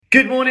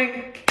Good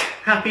morning,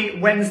 happy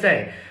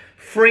Wednesday.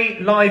 Free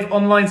live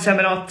online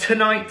seminar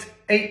tonight,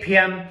 8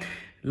 p.m,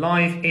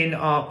 live in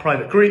our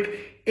private group.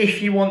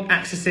 If you want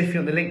access, if you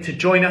want the link to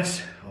join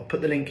us, I'll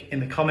put the link in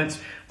the comments.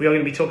 We are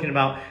going to be talking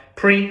about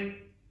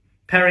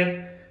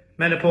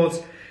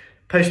menopause,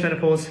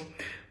 postmenopause,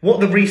 what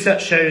the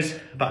research shows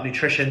about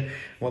nutrition,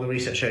 what the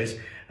research shows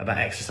about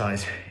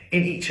exercise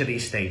in each of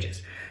these stages.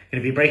 I'm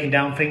going to be breaking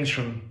down things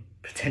from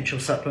potential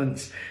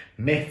supplements,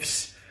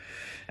 myths,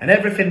 and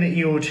everything that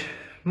you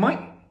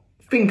might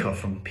think of,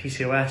 from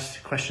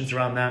PCOS, questions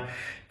around that,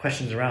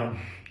 questions around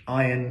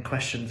iron,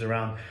 questions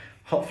around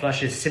hot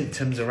flushes,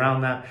 symptoms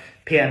around that,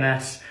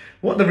 PMS,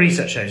 what the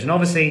research shows. And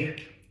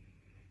obviously,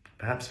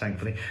 perhaps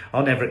thankfully,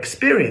 I'll never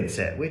experience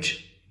it,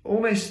 which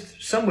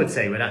almost some would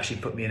say would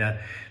actually put me in a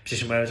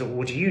position where I was like, well,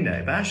 what do you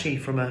know? But actually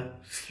from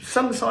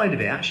some side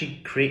of it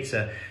actually creates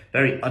a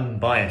very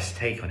unbiased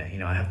take on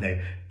it. I have no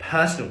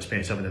personal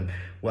experience other than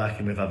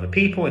working with other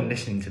people and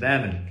listening to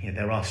them. And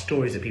there are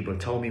stories that people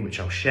have told me, which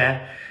I'll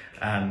share,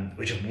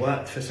 which have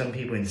worked for some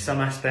people in some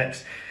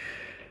aspects.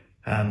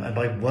 And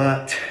by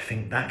worked, I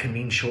think that can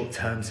mean short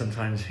term.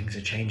 Sometimes things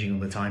are changing all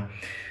the time.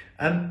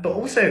 But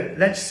also,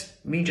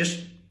 me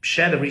just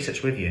share the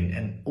research with you,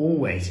 and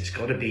always it's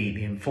got to be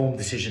the informed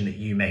decision that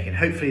you make, and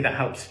hopefully that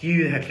helps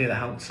you, hopefully that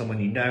helps someone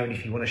you know. And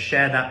if you want to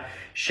share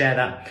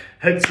that.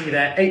 Hope to see you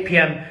there, 8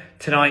 p.m.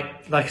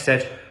 tonight, like I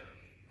said,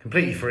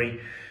 completely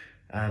free,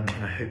 and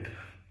I hope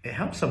it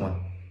helps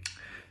someone.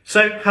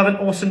 So have an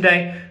awesome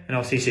day, and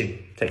I'll see you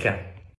soon. Take care.